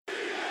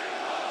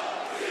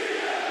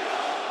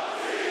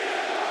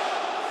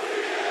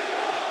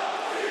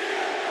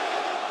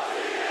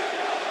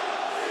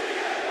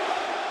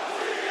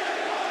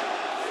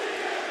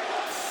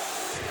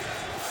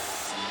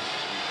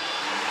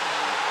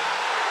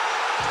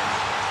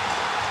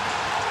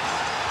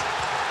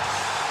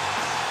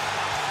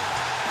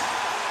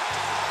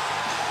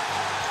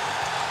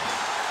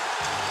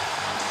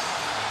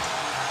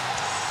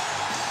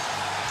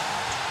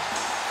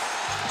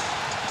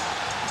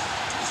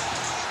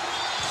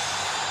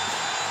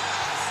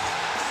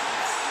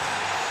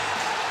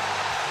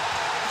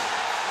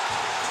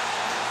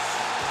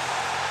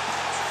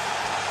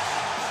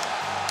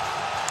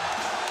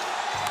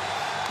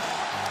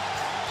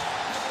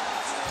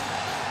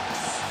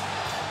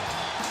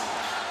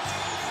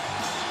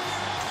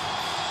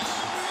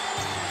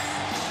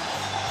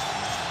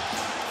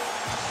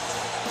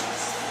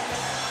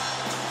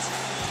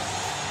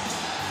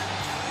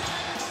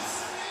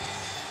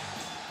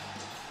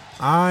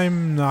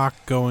I'm not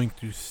going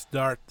to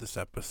start this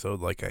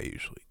episode like I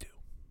usually do.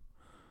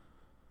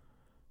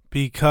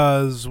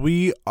 Because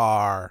we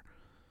are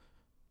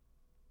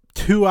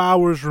 2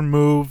 hours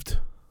removed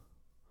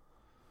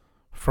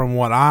from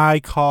what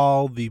I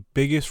call the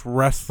biggest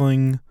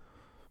wrestling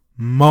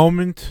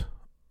moment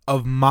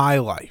of my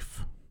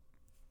life.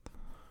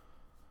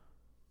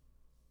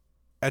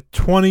 At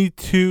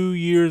 22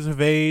 years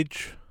of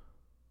age,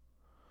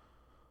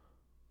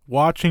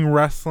 watching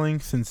wrestling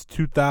since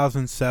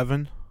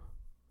 2007,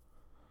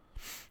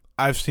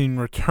 I've seen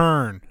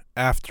return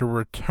after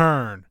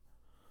return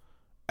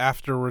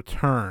after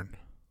return.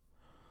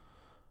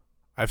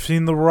 I've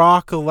seen The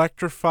Rock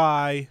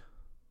electrify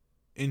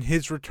in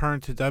his return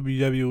to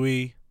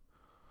WWE.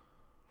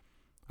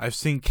 I've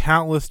seen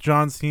countless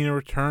John Cena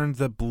returns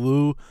that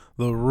blew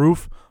the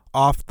roof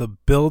off the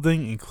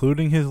building,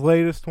 including his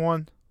latest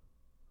one.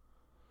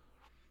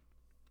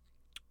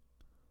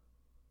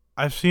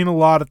 I've seen a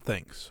lot of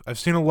things. I've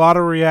seen a lot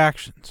of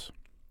reactions.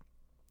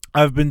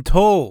 I've been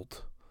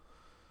told.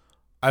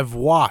 I've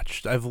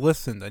watched. I've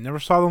listened. I never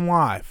saw them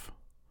live.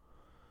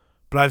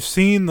 But I've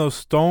seen those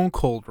stone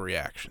cold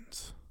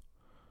reactions.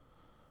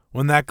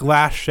 When that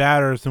glass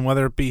shatters, and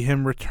whether it be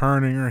him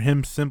returning or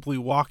him simply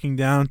walking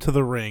down to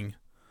the ring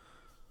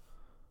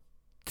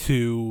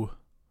to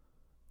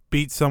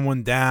beat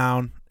someone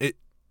down,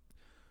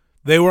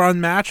 they were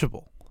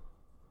unmatchable.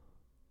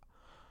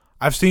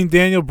 I've seen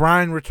Daniel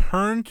Bryan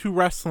return to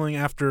wrestling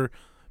after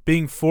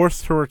being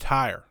forced to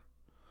retire.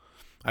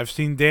 I've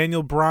seen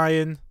Daniel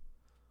Bryan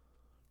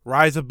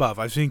rise above.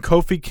 I've seen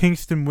Kofi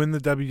Kingston win the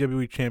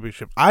WWE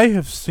Championship. I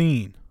have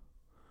seen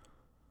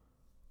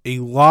a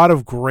lot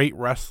of great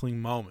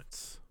wrestling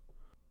moments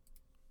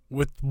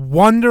with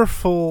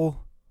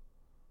wonderful,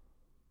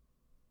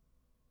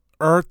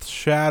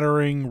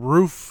 earth-shattering,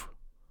 roof-smashing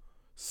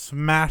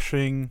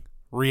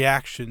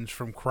reactions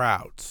from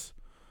crowds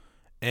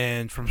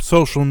and from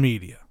social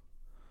media.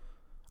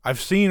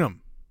 I've seen them.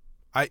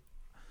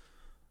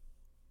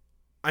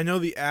 I know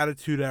the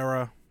Attitude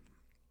Era.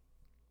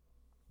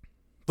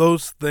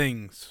 Those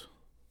things,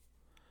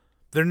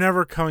 they're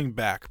never coming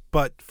back.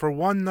 But for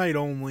one night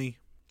only,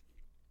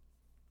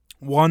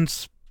 one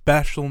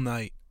special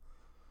night,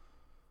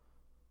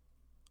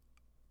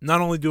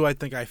 not only do I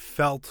think I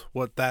felt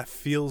what that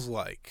feels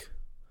like,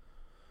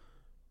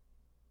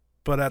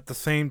 but at the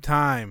same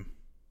time,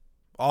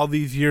 all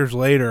these years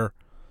later,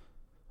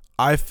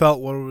 I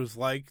felt what it was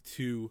like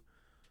to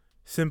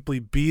simply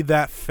be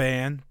that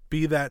fan,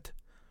 be that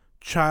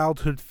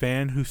childhood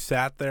fan who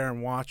sat there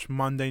and watched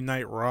Monday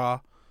Night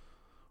Raw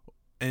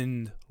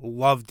and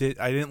loved it.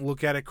 I didn't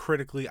look at it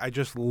critically. I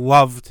just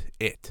loved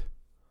it.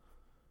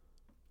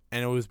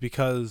 And it was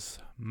because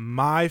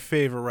my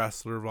favorite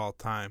wrestler of all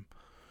time,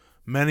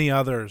 many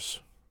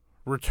others,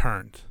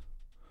 returned.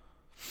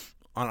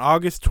 On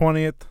August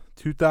 20th,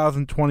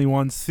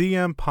 2021,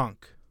 CM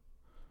Punk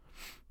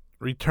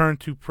returned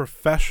to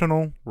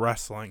professional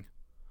wrestling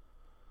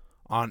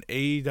on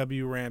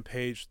AEW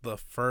Rampage: The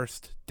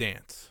First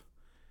Dance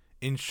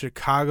in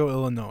Chicago,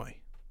 Illinois.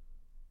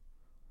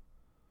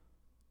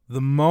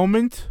 The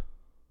moment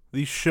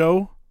the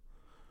show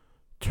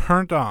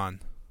turned on,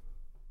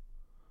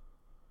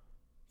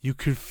 you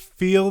could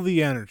feel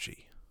the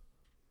energy.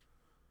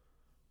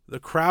 The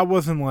crowd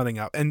wasn't letting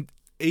up, and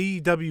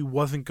AEW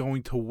wasn't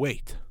going to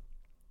wait.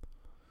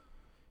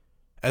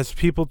 As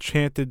people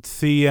chanted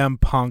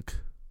CM Punk,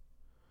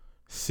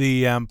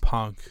 CM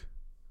Punk,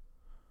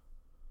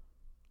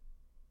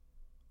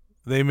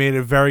 they made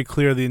it very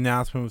clear the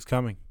announcement was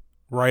coming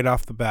right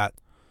off the bat.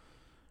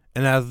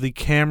 And as the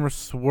camera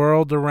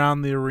swirled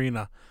around the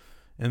arena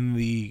and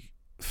the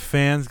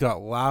fans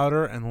got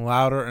louder and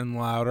louder and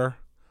louder,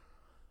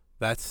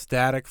 that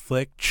static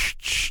flick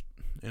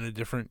in a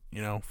different,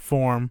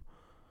 form,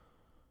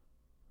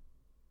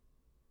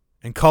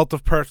 and Cult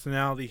of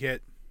Personality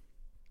hit,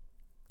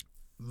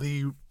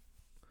 the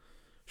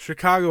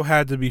Chicago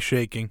had to be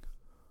shaking.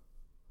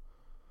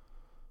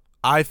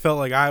 I felt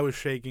like I was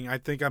shaking. I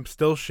think I'm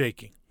still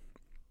shaking.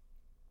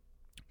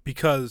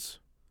 Because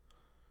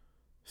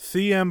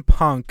CM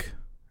Punk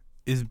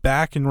is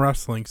back in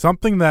wrestling.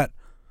 Something that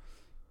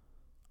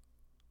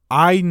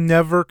I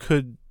never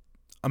could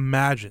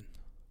imagine.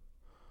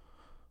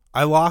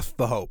 I lost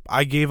the hope.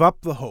 I gave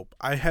up the hope.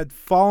 I had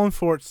fallen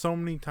for it so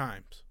many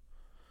times.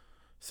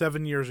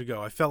 7 years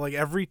ago, I felt like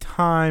every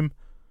time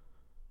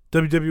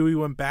WWE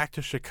went back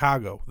to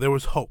Chicago, there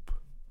was hope.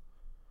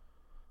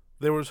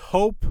 There was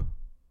hope,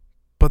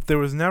 but there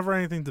was never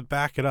anything to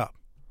back it up.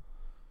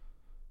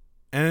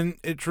 And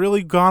it's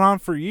really gone on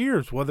for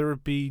years, whether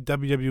it be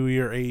WWE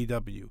or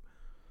AEW.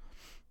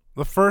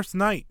 The first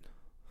night,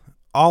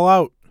 All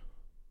Out,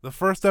 the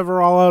first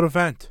ever All Out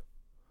event.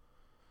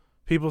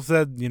 People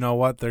said, you know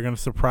what, they're going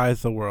to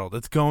surprise the world.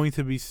 It's going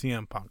to be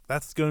CM Punk.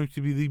 That's going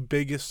to be the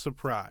biggest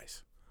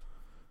surprise.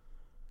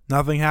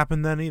 Nothing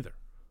happened then either.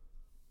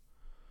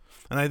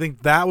 And I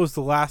think that was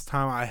the last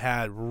time I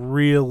had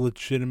real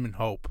legitimate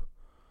hope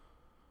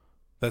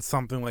that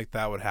something like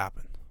that would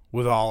happen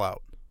with All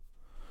Out.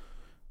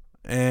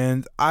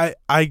 And I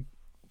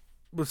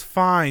was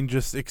fine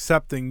just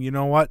accepting, you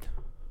know what?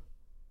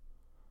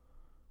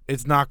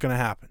 It's not going to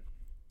happen.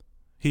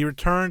 He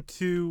returned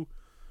to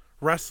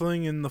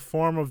wrestling in the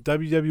form of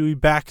WWE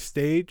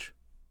Backstage.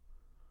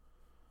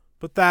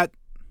 But that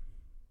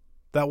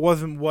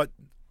wasn't what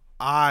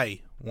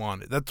I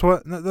wanted.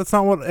 That's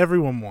not what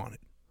everyone wanted.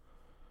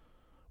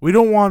 We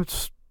don't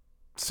want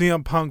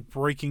CM Punk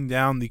breaking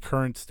down the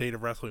current state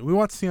of wrestling. We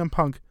want CM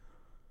Punk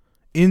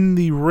in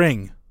the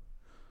ring,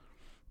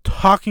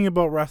 talking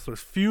about wrestlers,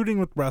 feuding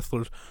with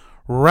wrestlers,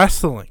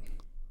 wrestling,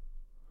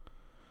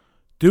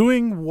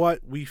 doing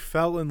what we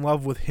fell in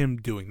love with him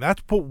doing.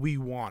 That's what we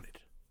wanted.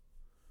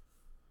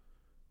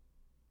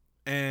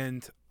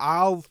 And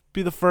I'll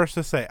be the first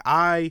to say,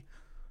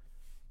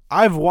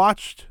 I've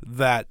watched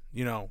that,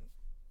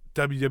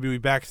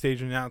 WWE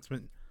Backstage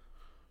announcement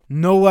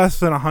no less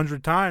than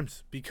 100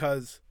 times,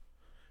 because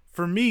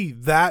for me,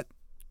 that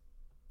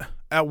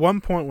at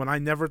one point when I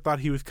never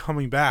thought he was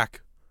coming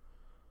back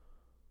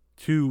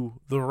to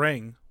the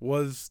ring it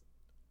was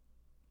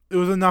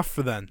enough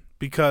for then,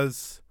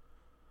 because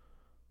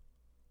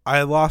I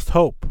had lost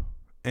hope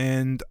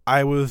and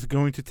I was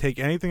going to take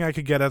anything I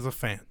could get as a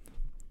fan.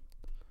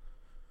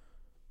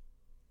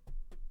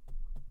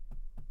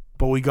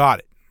 But we got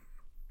it.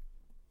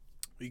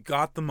 We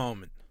got the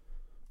moment.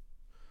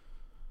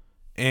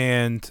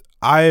 And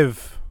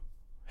I've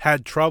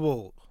had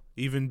trouble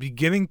even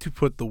beginning to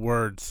put the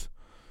words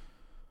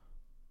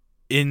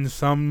in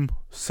some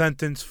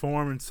sentence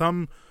form, in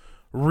some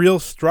real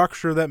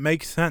structure that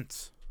makes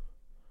sense.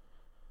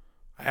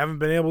 I haven't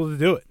been able to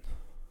do it.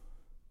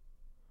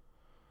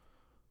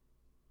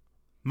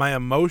 My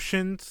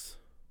emotions,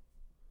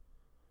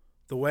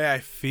 the way I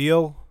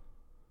feel,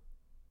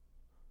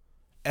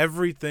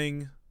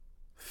 everything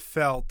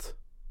felt.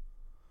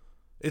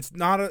 It's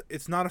not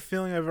a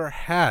feeling I've ever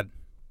had.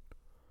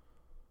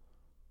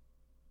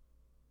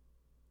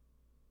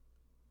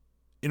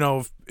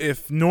 If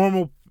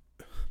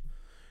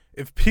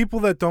people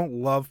that don't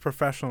love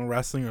professional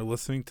wrestling are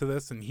listening to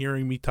this and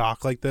hearing me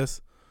talk like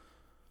this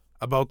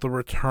about the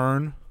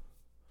return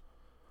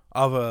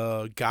of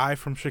a guy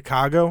from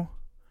Chicago,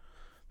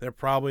 they're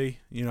probably,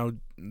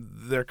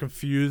 they're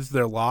confused,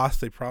 they're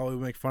lost, they probably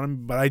make fun of me,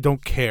 but I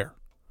don't care.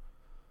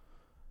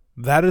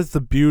 That is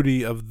the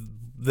beauty of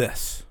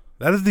this.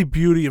 That is the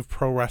beauty of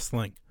pro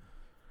wrestling.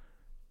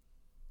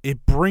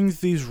 It brings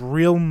these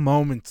real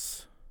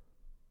moments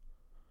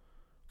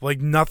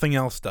like nothing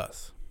else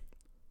does.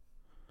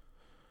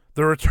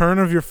 The return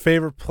of your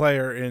favorite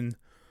player in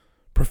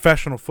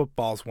professional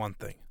football is one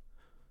thing,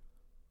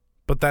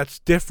 but that's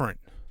different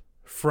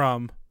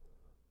from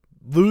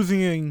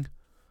losing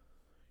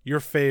your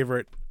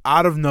favorite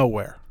out of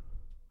nowhere.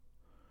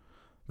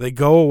 They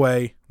go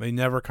away, they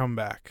never come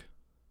back.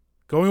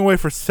 Going away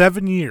for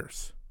 7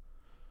 years.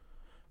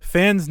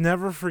 Fans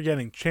never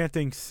forgetting,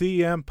 chanting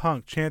CM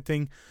Punk,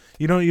 chanting,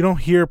 you don't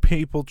hear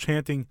people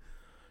chanting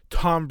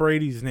Tom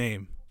Brady's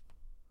name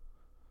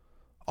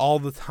all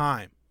the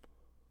time.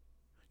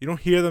 You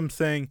don't hear them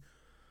saying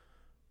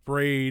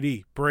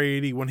Brady,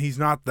 Brady when he's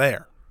not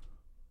there.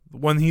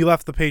 When he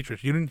left the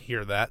Patriots, you didn't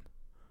hear that.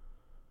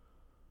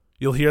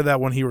 You'll hear that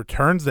when he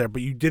returns there,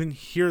 but you didn't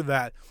hear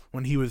that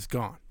when he was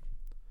gone.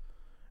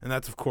 And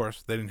that's, of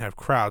course, they didn't have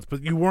crowds,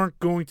 but you weren't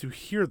going to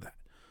hear that.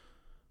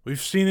 We've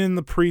seen it in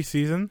the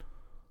preseason.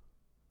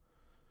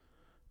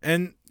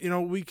 And,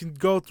 we can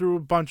go through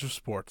a bunch of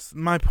sports.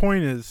 My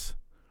point is,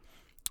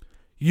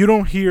 you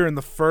don't hear in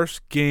the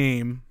first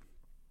game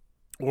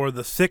or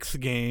the 6th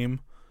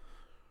game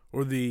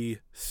or the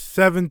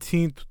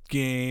 17th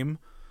game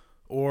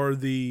or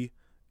the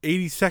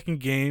 82nd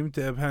game,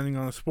 depending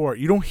on the sport.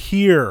 You don't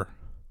hear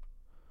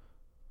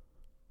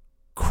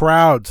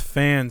crowds,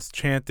 fans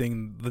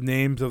chanting the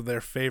names of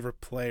their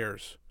favorite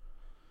players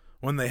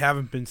when they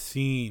haven't been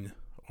seen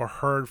or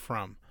heard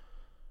from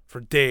for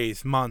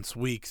days, months,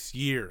 weeks,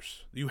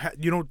 years.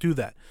 You don't do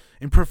that.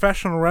 In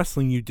professional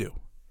wrestling, you do.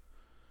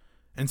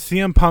 And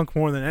CM Punk,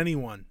 more than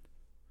anyone,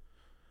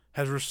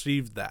 has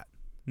received that.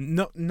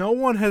 No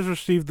one has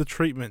received the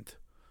treatment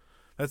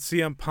that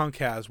CM Punk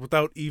has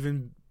without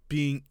even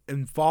being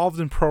involved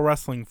in pro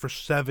wrestling for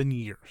 7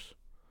 years.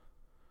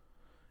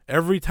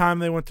 Every time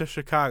they went to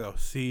Chicago,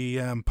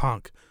 CM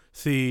Punk,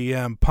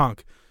 CM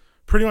Punk.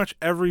 Pretty much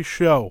every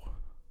show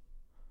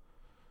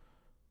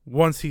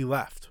once he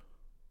left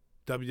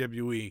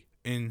WWE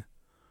in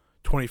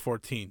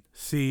 2014.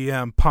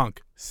 CM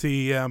Punk,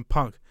 CM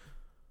Punk.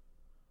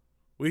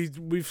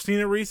 We've seen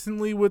it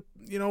recently with,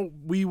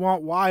 we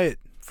want Wyatt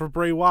for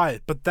Bray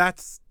Wyatt, but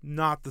that's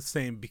not the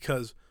same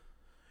because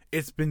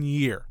it's been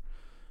year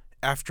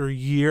after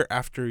year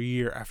after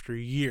year after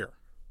year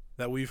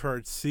that we've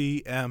heard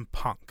CM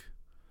Punk.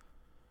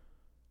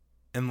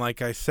 And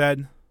like I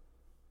said,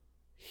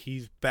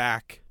 he's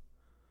back.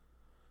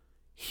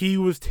 He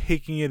was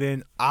taking it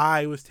in.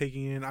 I was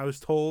taking it in. I was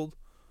told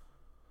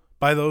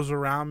by those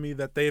around me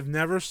that they've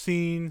never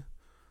seen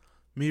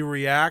me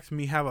react,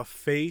 me have a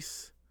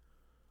face.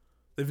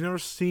 They've never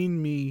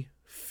seen me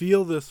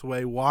feel this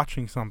way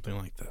watching something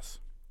like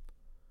this.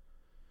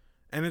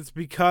 And it's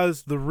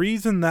because the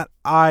reason that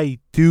I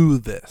do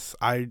this,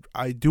 I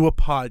do a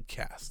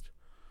podcast,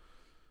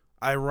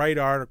 I write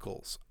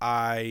articles,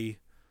 I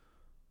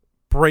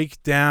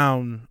break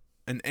down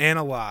and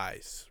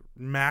analyze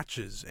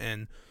matches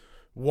and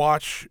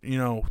watch,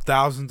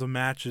 thousands of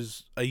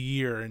matches a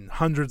year and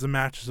hundreds of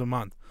matches a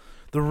month.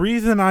 The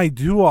reason I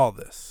do all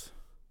this,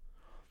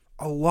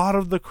 a lot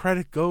of the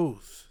credit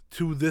goes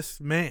to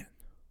this man.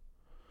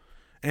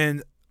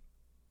 And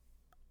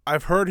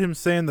I've heard him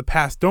say in the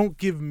past, don't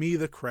give me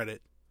the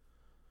credit.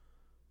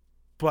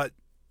 But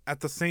at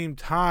the same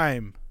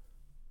time,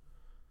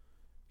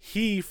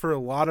 he, for a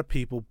lot of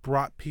people,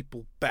 brought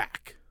people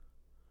back.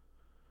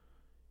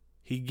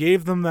 He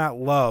gave them that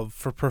love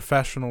for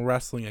professional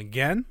wrestling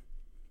again,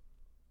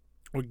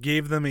 or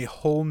gave them a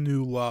whole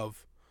new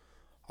love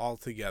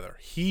altogether.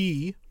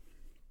 He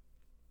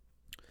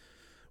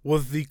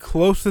was the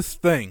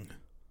closest thing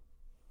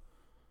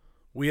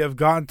we have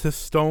gotten to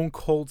Stone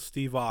Cold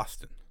Steve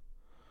Austin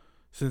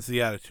since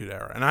the Attitude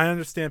Era. And I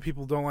understand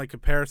people don't like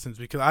comparisons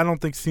because I don't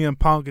think CM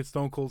Punk and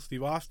Stone Cold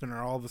Steve Austin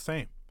are all the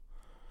same.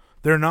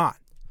 They're not.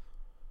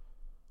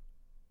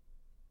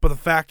 But the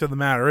fact of the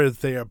matter is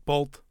they are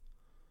both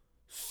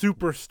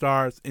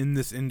superstars in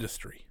this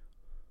industry.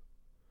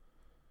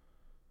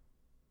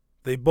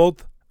 They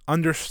both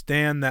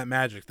understand that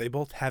magic. They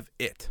both have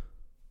it.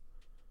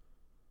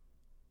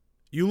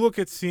 You look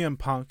at CM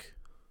Punk,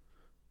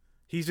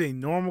 he's a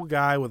normal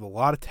guy with a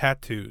lot of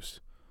tattoos.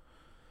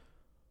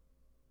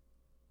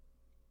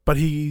 But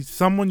he's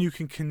someone you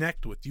can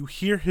connect with. You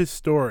hear his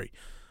story.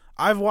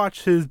 I've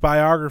watched his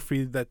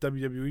biography that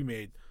WWE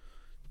made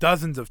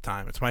dozens of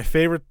times. It's my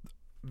favorite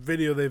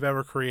video they've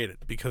ever created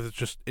because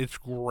it's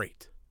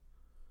great.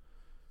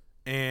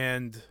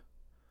 And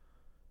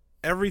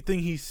everything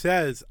he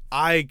says,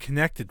 I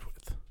connected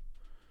with.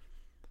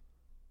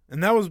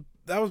 And that was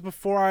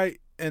before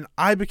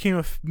I became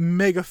a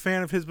mega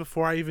fan of his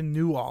before I even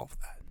knew all of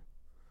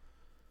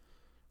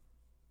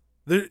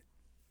that.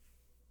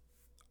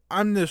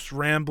 I'm just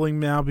rambling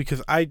now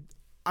because I'm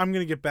going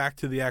to get back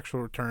to the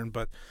actual return,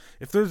 but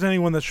if there's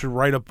anyone that should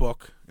write a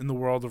book in the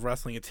world of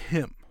wrestling, it's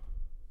him.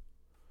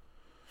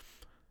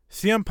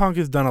 CM Punk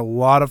has done a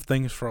lot of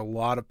things for a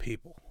lot of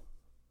people.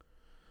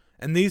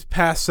 And these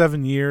past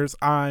 7 years,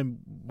 I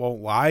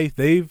won't lie,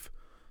 they've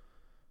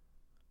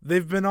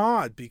been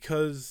odd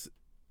because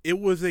it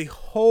was a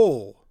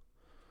hole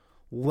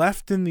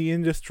left in the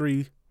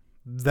industry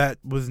that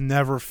was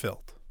never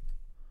filled.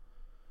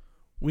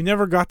 We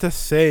never got to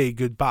say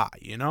goodbye,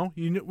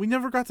 We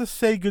never got to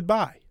say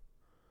goodbye.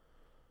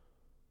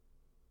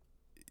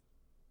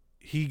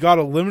 He got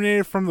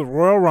eliminated from the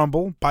Royal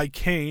Rumble by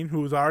Kane,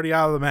 who was already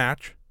out of the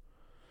match.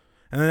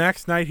 And the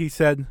next night he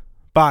said,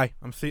 bye,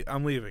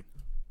 I'm leaving.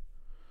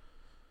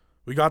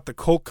 We got the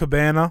Colt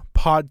Cabana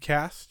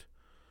podcast,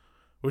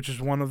 which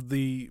is one of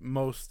the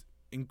most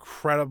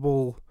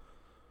incredible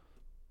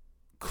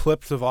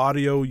clips of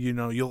audio,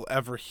 you'll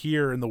ever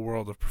hear in the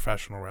world of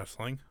professional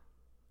wrestling.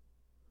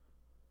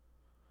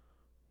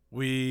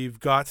 We've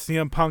got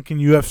CM Punk in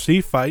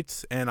UFC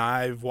fights, and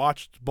I've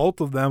watched both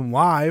of them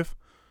live,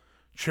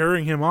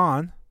 cheering him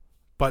on,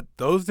 but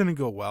those didn't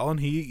go well, and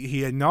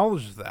he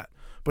acknowledges that,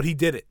 but he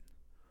did it.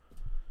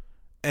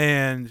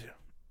 And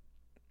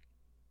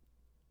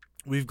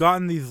we've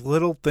gotten these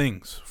little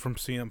things from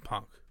CM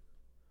Punk.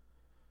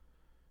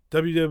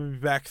 WWE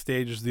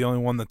Backstage is the only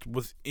one that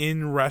was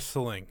in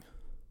wrestling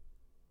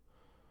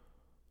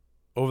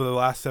over the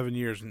last 7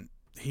 years, and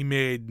he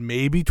made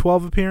maybe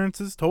 12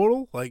 appearances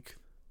total.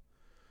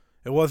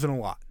 It wasn't a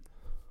lot.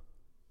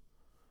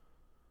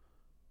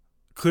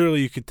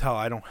 Clearly, you could tell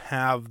I don't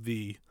have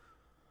the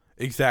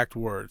exact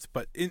words,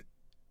 but in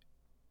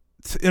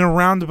a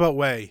roundabout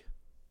way,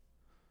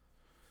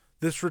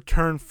 this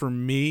return for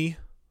me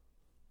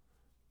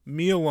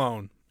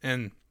alone,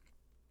 and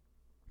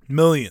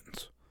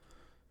millions,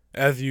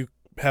 as you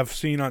have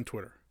seen on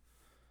Twitter,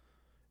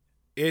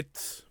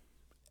 it's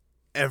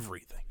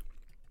everything.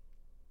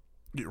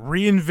 It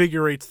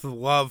reinvigorates the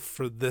love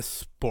for this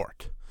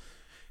sport.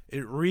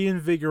 It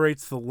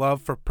reinvigorates the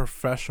love for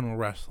professional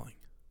wrestling.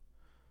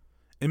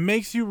 It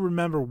makes you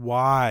remember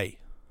why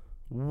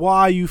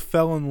you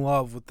fell in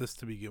love with this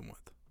to begin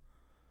with.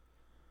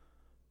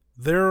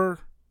 There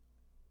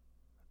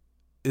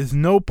is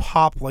no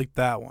pop like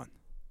that one.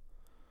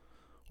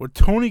 What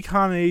Tony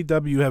Khan and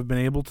AEW have been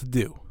able to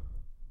do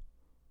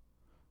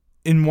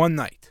in one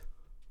night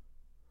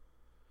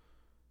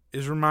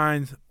is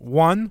remind,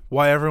 one,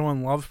 why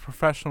everyone loves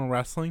professional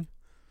wrestling,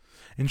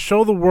 and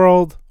show the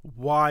world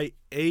why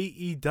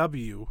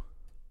AEW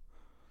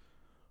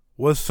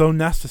was so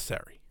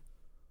necessary.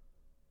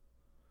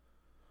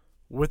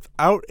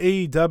 Without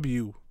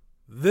AEW,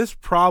 this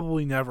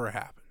probably never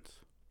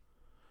happens.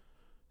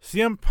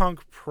 CM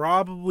Punk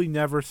probably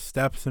never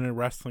steps in a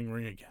wrestling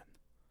ring again.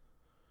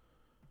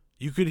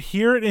 You could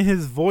hear it in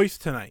his voice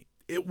tonight.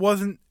 It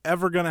wasn't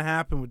ever going to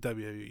happen with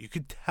WWE. You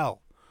could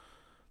tell.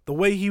 The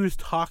way he was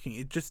talking,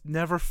 it just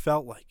never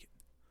felt like it.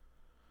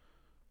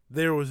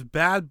 There was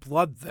bad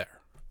blood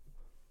there.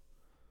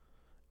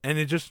 And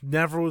it just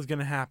never was going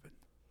to happen.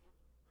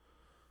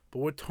 But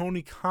what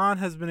Tony Khan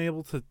has been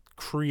able to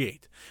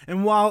create,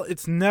 and while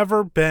it's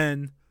never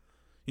been,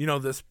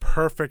 this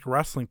perfect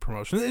wrestling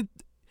promotion,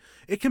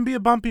 it can be a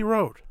bumpy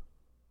road.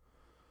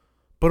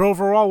 But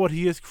overall, what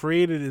he has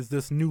created is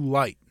this new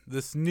light,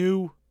 this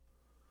new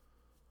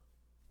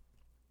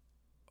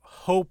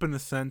hope in the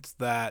sense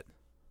that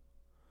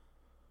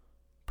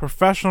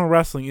professional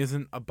wrestling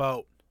isn't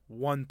about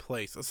one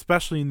place,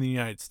 especially in the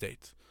United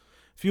States.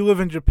 If you live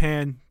in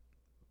Japan,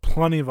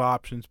 plenty of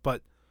options,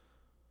 but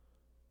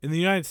in the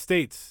United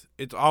States,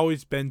 it's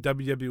always been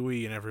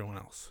WWE and everyone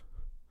else.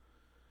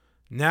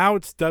 Now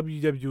it's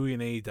WWE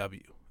and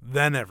AEW,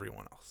 then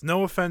everyone else.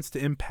 No offense to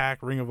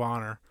Impact, Ring of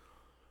Honor,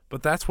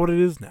 but that's what it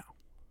is now.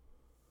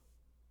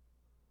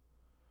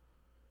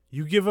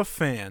 You give a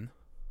fan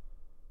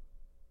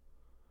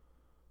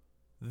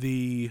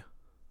the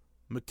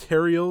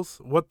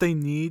materials, what they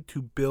need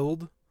to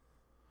build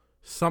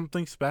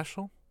something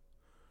special.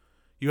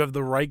 You have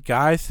the right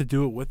guys to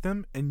do it with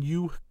them, and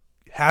you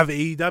have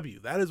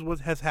AEW. That is what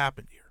has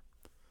happened here.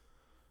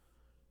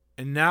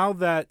 And now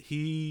that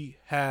he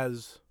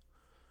has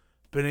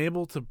been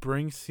able to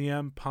bring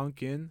CM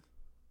Punk in,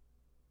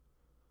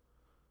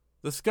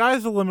 the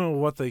sky's the limit of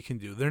what they can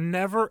do. They're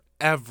never,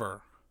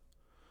 ever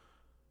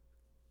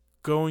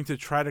going to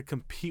try to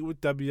compete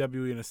with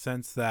WWE in a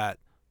sense that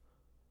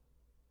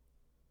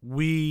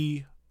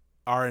we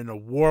are in a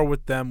war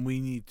with them. We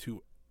need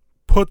to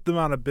put them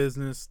out of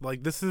business.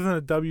 Like, this isn't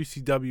a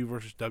WCW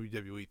versus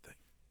WWE thing.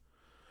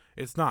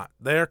 It's not.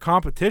 They're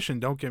competition,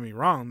 don't get me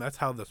wrong. That's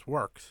how this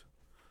works.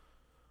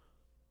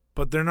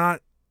 But they're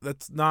not,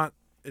 it's not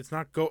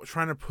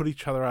trying to put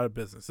each other out of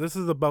business. This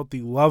is about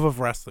the love of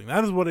wrestling.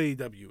 That is what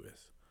AEW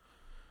is.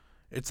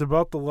 It's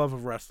about the love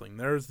of wrestling.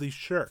 There's the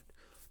shirt,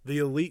 the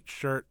Elite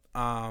shirt,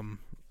 right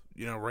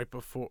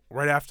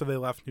after they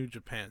left New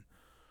Japan.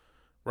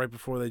 Right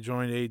before they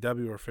joined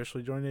AEW or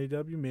officially joined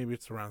AEW, maybe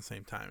it's around the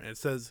same time. And it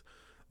says,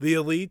 "The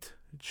Elite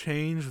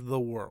changed the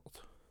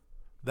world."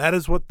 That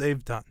is what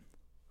they've done.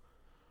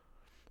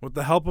 With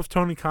the help of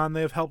Tony Khan, they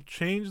have helped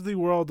change the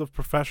world of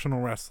professional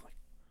wrestling.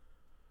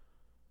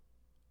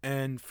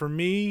 And for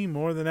me,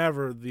 more than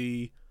ever,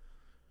 the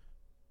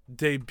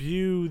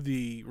debut,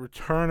 the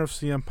return of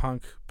CM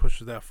Punk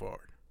pushes that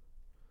forward.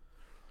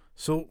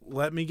 So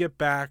let me get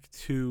back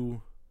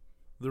to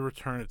the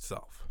return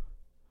itself.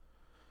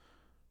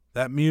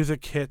 That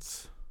music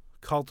hits,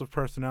 Cult of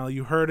Personality.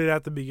 You heard it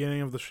at the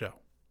beginning of the show.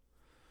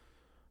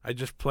 I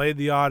just played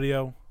the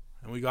audio,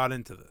 and we got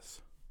into this.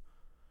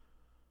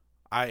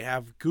 I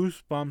have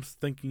goosebumps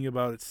thinking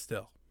about it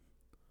still.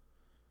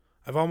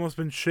 I've almost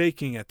been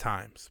shaking at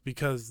times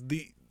because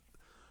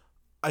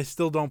I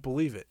still don't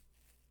believe it.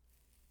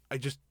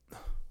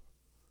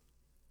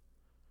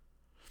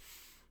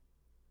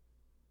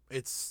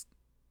 It's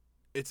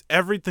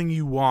everything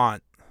you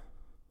want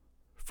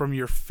from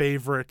your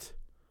favorite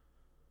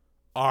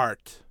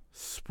art,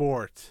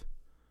 sport,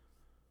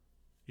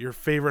 your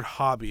favorite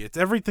hobby. It's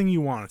everything you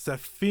want. It's that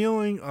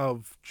feeling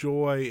of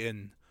joy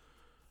and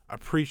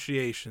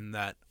appreciation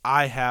that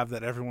I have,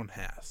 that everyone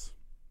has.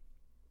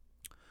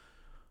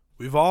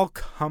 We've all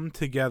come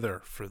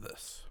together for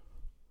this.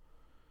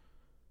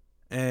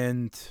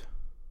 And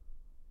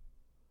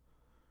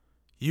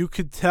you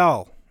could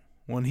tell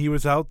when he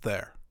was out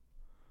there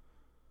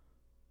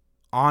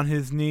on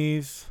his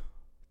knees,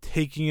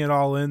 taking it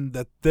all in,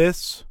 that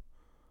this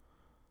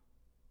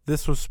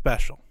was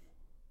special.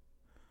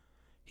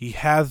 He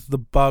has the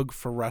bug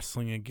for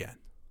wrestling again.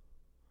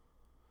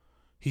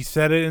 He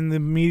said it in the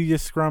media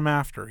scrum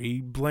after.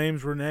 He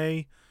blames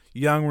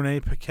young Renee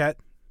Paquette,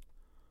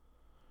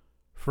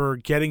 for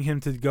getting him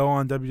to go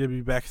on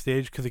WWE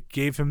Backstage because it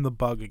gave him the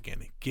bug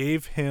again. It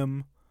gave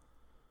him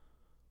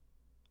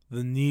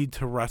the need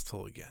to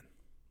wrestle again.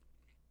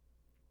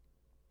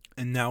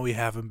 And now we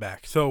have him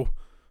back. So,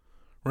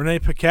 Renee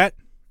Paquette,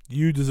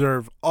 you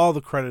deserve all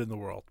the credit in the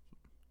world.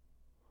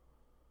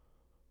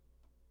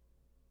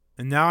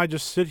 And now I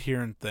just sit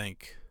here and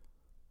think,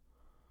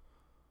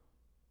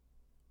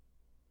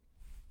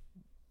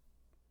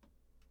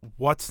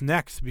 what's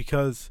next?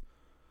 Because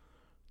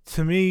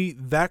to me,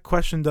 that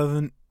question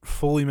doesn't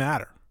fully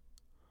matter.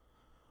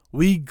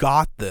 We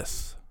got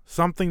this.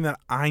 Something that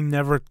I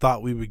never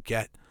thought we would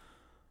get.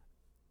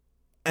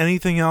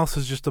 Anything else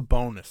is just a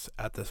bonus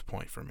at this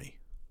point for me.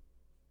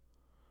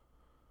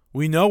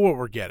 We know what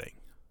we're getting.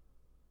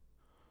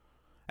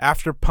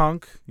 After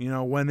Punk,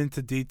 went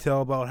into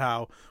detail about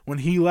how when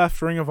he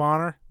left Ring of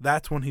Honor,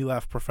 that's when he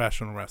left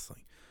professional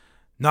wrestling.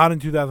 Not in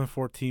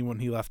 2014 when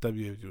he left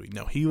WWE.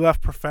 No, he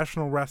left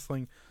professional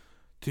wrestling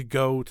to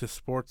go to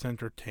sports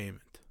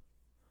entertainment.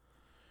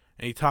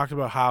 And he talked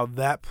about how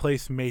that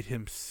place made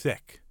him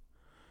sick.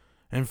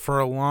 And for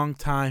a long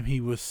time he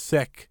was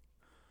sick.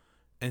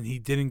 And he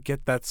didn't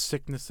get that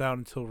sickness out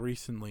until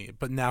recently.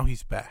 But now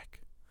he's back.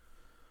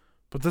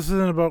 But this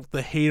isn't about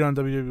the hate on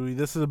WWE.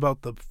 This is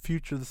about the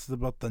future. This is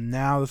about the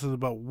now. This is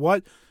about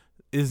what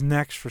is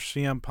next for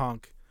CM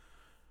Punk.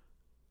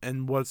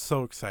 And what's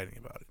so exciting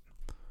about it.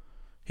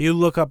 He'll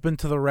look up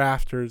into the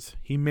rafters.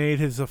 He made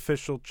his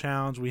official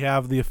challenge. We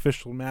have the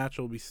official match.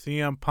 It will be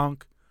CM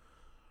Punk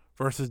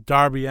versus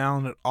Darby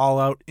Allin at All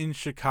Out in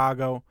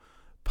Chicago.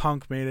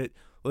 Punk made it.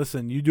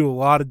 Listen, you do a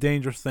lot of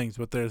dangerous things,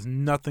 but there's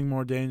nothing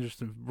more dangerous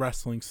than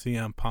wrestling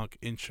CM Punk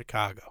in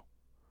Chicago.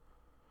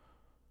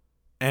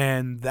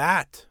 And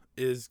that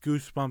is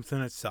goosebumps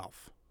in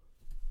itself.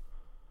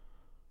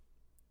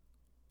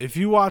 If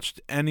you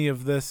watched any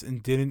of this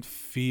and didn't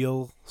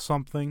feel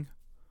something,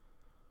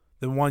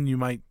 then one, you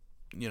might,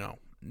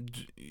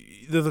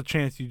 there's a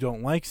chance you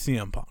don't like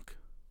CM Punk.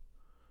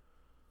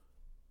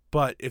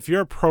 But if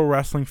you're a pro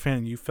wrestling fan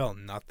and you felt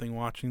nothing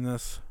watching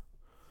this,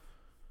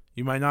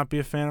 you might not be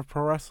a fan of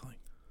pro wrestling.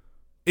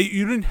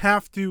 You don't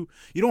have to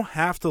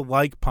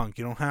like Punk.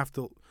 You don't have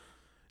to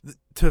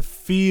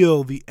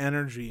feel the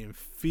energy and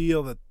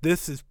feel that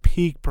this is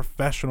peak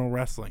professional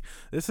wrestling.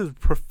 This is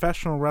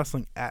professional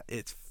wrestling at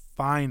its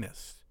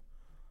finest.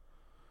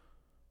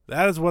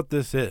 That is what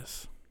this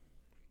is.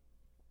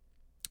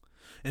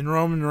 And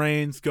Roman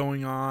Reigns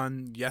going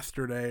on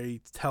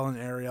yesterday telling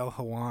Ariel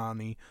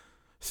Helwani,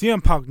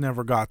 CM Punk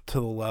never got to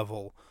the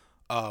level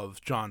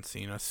of John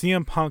Cena.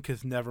 CM Punk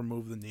has never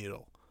moved the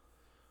needle.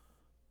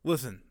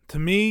 Listen, to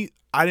me,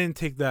 I didn't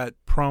take that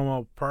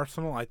promo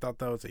personal. I thought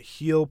that was a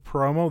heel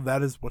promo.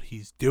 That is what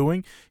he's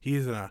doing. He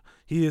is a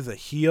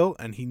heel,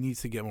 and he needs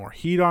to get more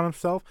heat on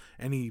himself.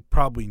 And he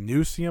probably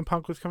knew CM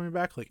Punk was coming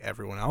back, like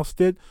everyone else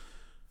did.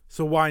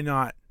 So why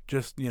not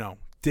just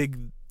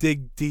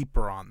dig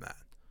deeper on that?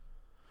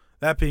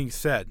 That being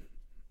said,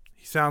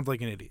 he sounds like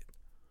an idiot.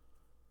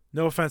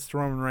 No offense to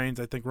Roman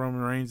Reigns. I think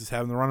Roman Reigns is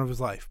having the run of his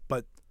life,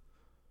 but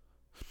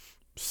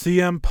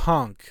CM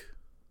Punk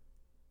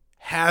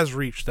has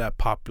reached that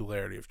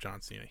popularity of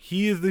John Cena.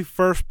 He is the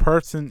first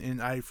person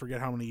in, I forget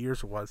how many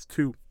years it was,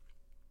 to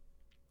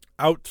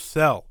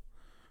outsell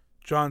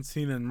John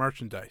Cena in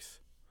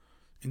merchandise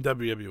in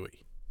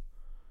WWE.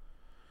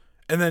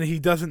 And then he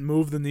doesn't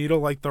move the needle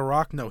like The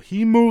Rock. No,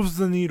 he moves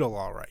the needle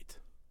all right.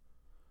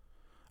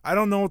 I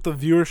don't know what the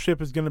viewership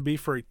is going to be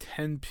for a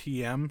 10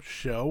 p.m.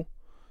 show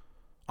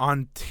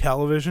on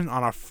television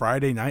on a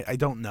Friday night. I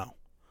don't know.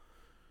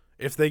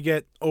 If they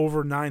get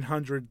over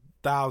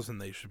 900,000,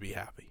 they should be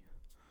happy.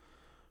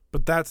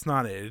 But that's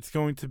not it. It's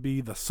going to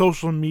be the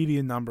social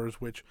media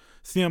numbers, which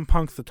CM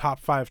Punk's the top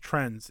 5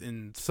 trends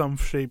in some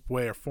shape,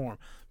 way, or form.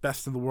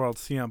 Best in the world,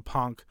 CM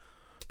Punk,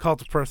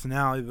 cult of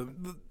personality.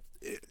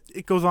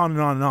 It goes on and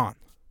on and on.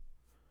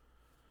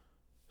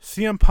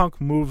 CM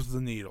Punk moves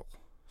the needle.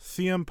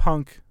 CM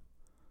Punk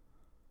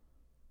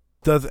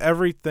does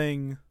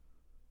everything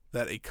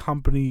that a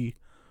company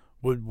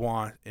would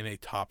want in a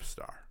top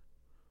star.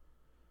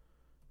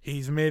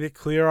 He's made it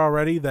clear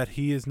already that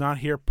he is not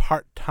here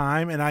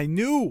part-time, and I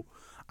knew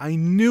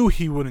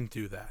he wouldn't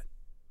do that.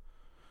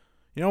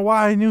 You know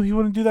why I knew he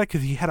wouldn't do that?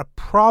 Because he had a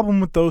problem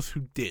with those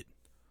who did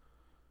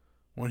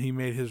when he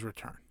made his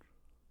return.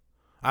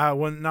 Not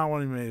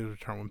when he made his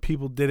return, when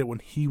people did it when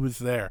he was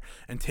there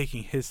and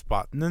taking his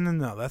spot.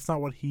 No, that's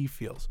not what he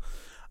feels.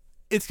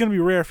 It's going to be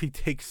rare if he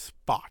takes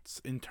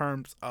spots in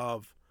terms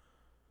of,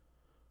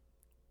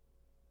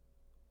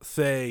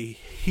 say,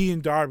 he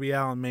and Darby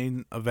Allin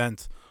main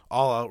events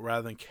All Out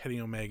rather than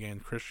Kenny Omega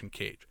and Christian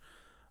Cage.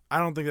 I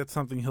don't think that's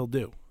something he'll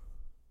do.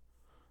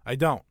 I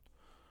don't.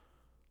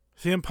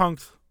 CM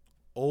Punk's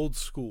old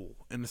school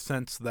in the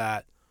sense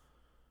that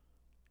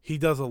he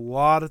does a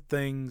lot of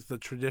things the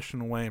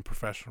traditional way in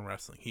professional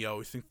wrestling. He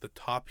always thinks the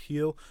top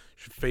heel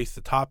should face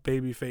the top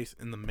babyface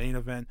in the main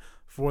event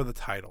for the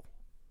title.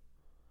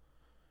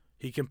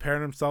 He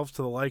compared himself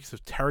to the likes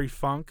of Terry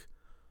Funk,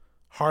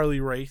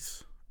 Harley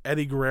Race,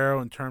 Eddie Guerrero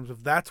in terms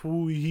of that's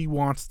who he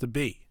wants to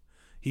be.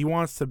 He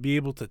wants to be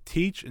able to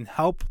teach and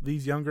help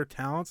these younger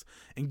talents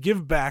and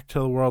give back to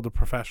the world of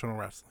professional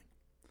wrestling.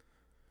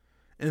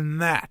 And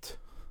that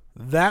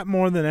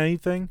more than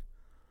anything,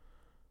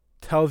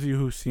 tells you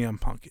who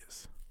CM Punk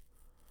is.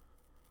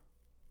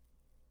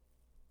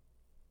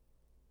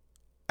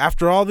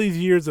 After all these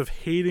years of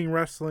hating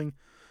wrestling,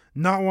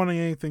 not wanting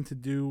anything to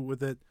do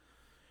with it,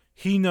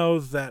 he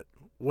knows that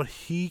what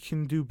he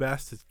can do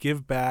best is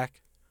give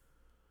back,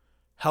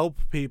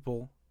 help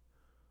people,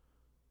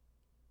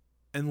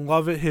 and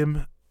love it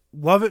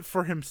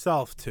for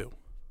himself too.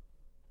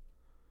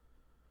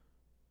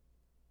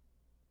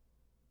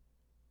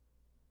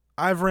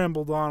 I've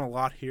rambled on a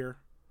lot here.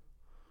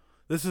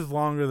 This is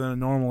longer than a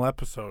normal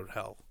episode,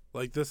 hell.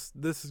 Like this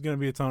is going to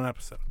be its own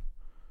episode.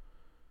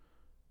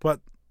 But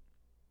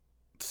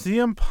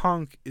CM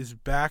Punk is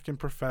back in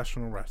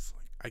professional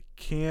wrestling. I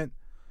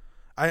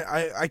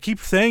keep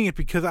saying it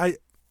because I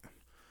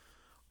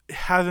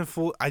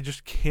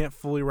just can't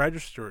fully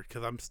register it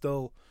because I'm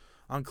still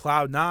on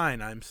cloud 9.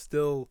 I'm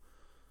still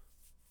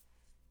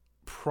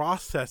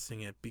processing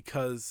it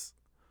because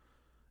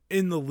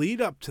in the lead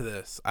up to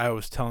this, I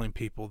was telling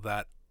people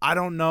that I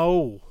don't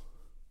know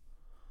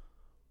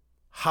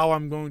how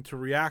I'm going to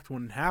react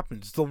when it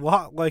happens. It's a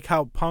lot like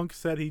how Punk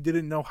said he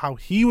didn't know how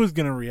he was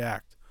going to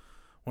react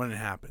when it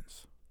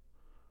happens.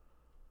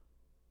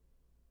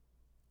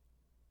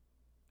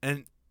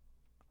 And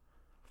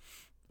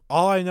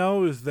all I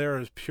know is there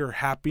is pure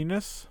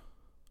happiness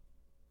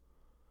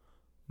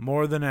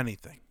more than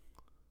anything.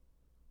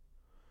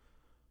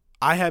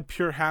 I had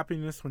pure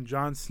happiness when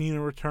John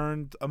Cena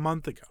returned a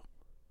month ago.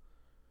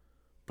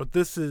 But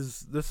this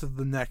is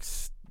the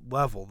next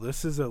level.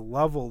 This is a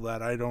level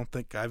that I don't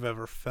think I've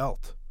ever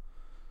felt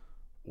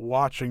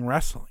watching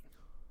wrestling.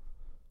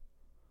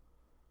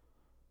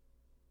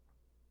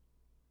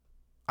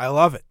 I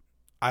love it.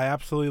 I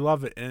absolutely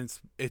love it. And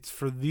it's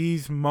for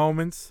these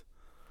moments,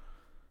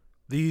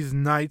 these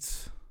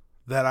nights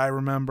that I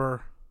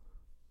remember.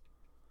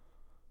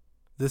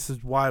 This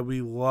is why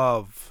we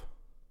love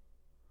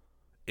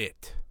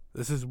it.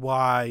 This is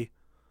why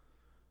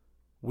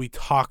we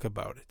talk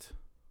about it.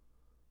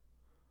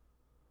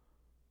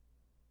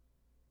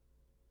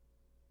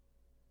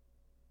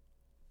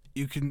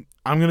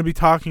 I'm going to be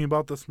talking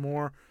about this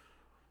more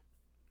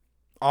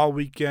all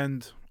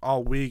weekend,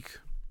 all week,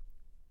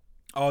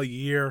 all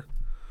year.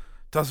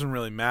 Doesn't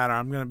really matter.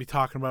 I'm going to be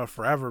talking about it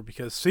forever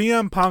because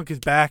CM Punk is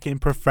back in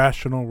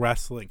professional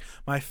wrestling.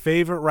 My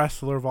favorite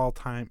wrestler of all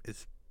time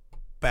is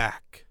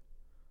back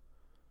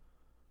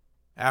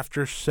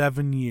after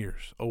 7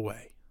 years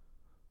away.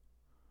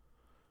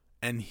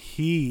 And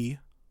he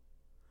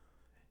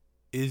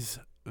is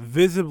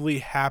visibly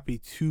happy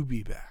to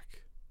be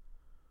back.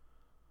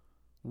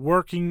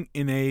 Working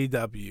in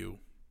AEW,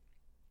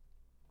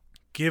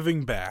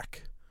 giving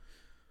back,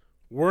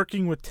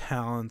 working with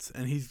talents,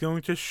 and he's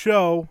going to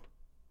show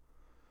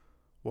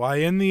why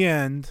in the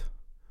end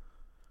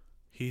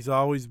he's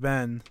always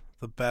been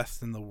the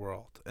best in the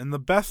world. And the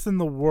best in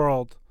the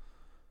world,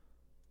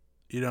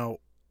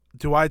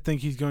 do I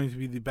think he's going to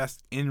be the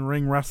best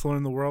in-ring wrestler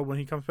in the world when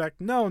he comes back?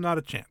 No, not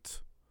a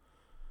chance.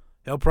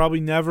 He'll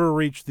probably never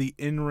reach the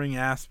in-ring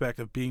aspect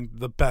of being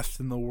the best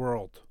in the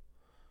world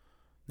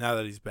now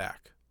that he's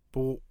back.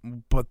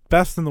 But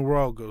best in the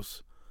world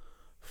goes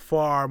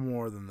far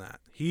more than that.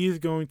 He is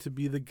going to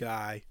be the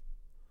guy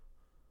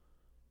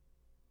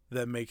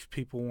that makes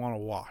people want to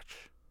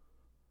watch.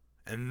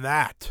 And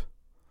that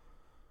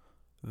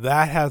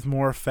has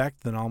more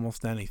effect than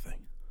almost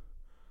anything.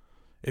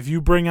 If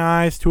you bring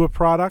eyes to a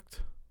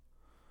product,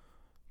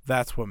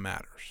 that's what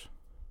matters.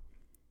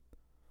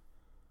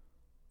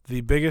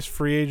 The biggest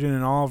free agent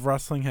in all of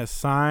wrestling has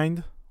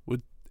signed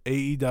with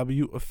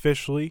AEW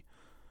officially.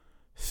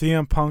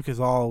 CM Punk is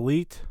all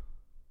elite.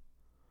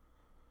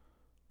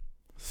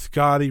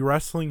 Scotty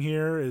Wrestling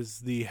here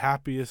is the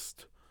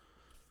happiest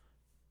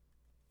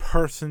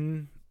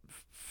person,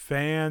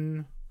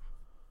 fan,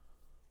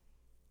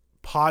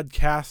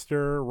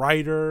 podcaster,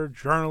 writer,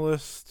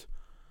 journalist.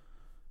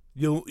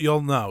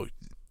 You'll know.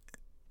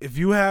 If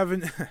you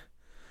haven't,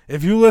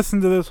 if you listen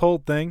to this whole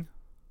thing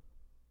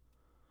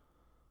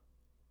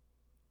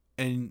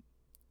and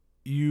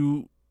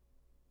you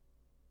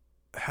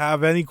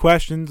have any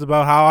questions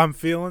about how I'm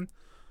feeling,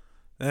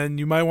 then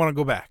you might want to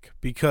go back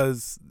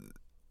because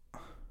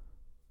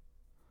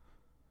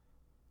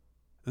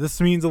this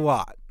means a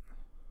lot.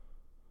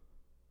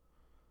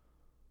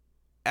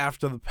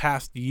 After the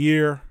past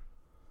year,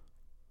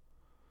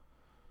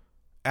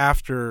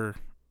 after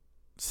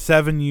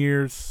 7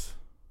 years,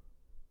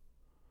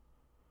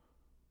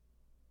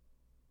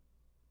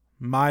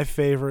 my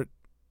favorite,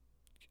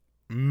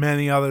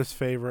 many others'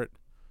 favorite,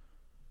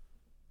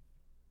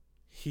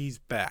 he's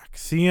back.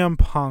 CM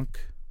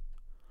Punk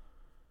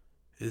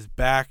is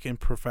back in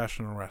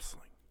professional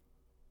wrestling.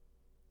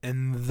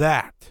 And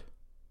that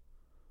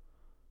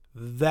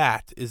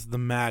is the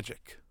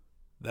magic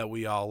that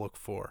we all look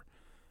for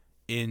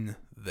in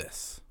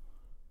this.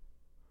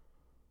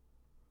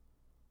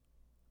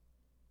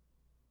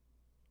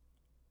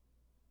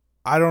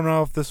 I don't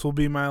know if this will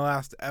be my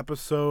last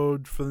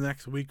episode for the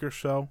next week or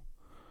so.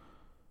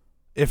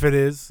 If it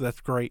is,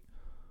 that's great.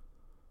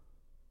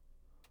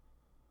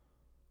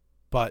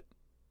 But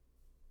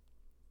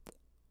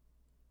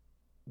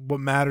what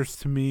matters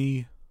to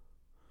me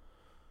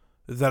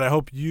is that I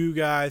hope you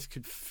guys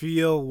could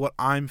feel what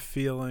I'm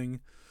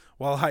feeling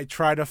while I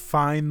try to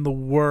find the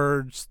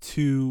words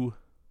to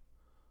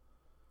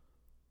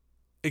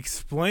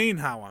explain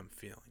how I'm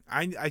feeling.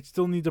 I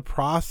still need to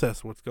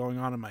process what's going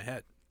on in my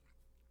head.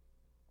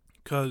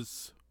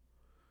 Because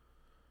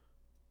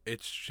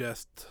it's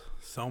just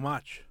so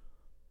much.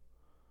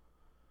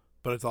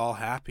 But it's all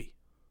happy.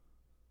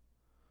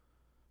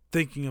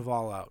 Thinking of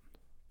All Out.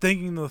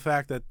 Thinking of the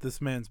fact that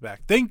this man's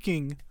back.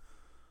 Thinking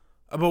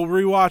about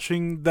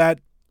rewatching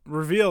that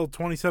reveal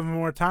 27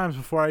 more times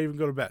before I even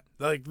go to bed.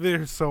 Like,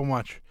 there's so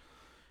much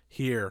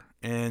here.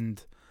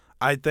 And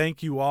I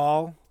thank you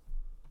all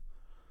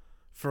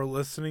for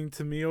listening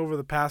to me over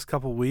the past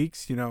couple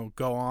weeks.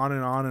 Go on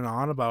and on and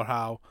on about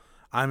how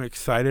I'm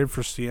excited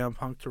for CM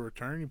Punk to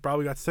return. You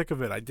probably got sick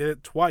of it. I did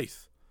it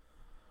twice.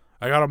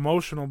 I got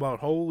emotional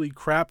about, holy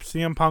crap,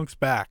 CM Punk's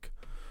back.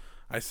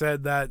 I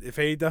said that if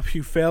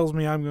AEW fails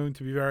me, I'm going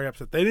to be very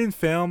upset. They didn't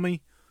fail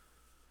me.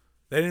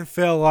 They didn't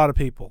fail a lot of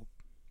people.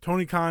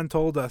 Tony Khan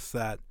told us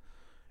that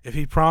if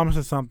he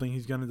promises something,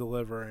 he's going to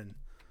deliver, and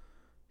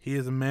he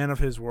is a man of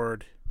his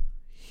word.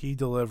 He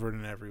delivered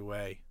in every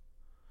way.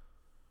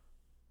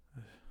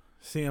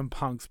 CM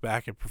Punk's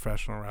back in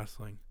professional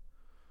wrestling.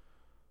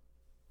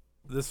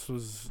 This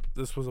was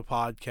a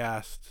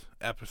podcast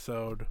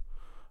episode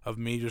of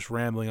me just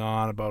rambling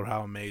on about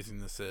how amazing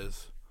this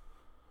is.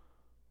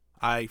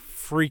 I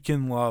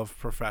freaking love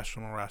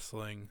professional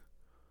wrestling.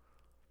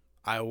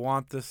 I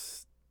want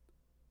this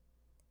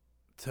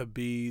to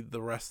be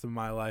the rest of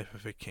my life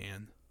if it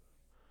can.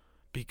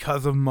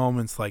 Because of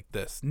moments like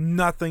this.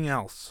 Nothing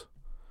else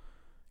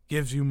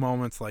gives you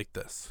moments like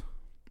this.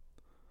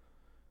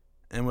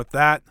 And with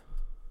that,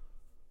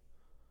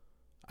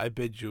 I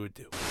bid you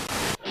adieu.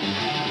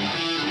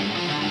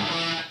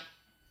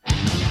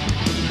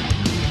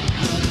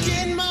 Look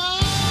in my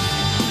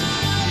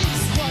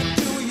eyes, what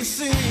do you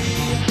see?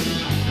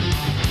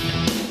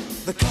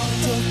 The cult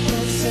of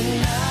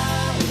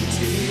personality.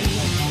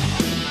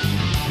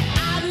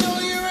 I know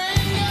your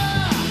anger,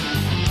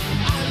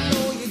 I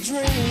know your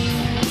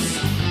dreams.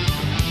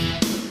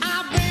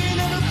 I've been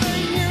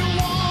everything you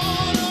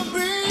wanna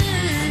be.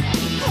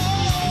 Oh,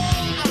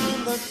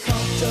 I'm the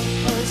cult of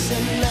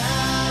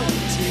personality.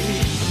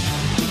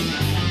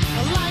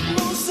 Like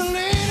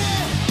Mussolini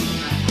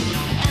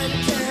and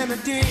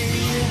Kennedy,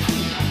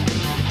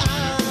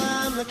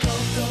 I'm the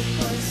cult of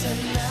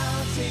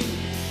personality.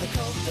 The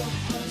cult of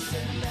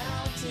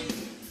personality.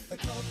 The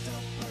cult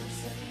of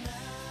personality.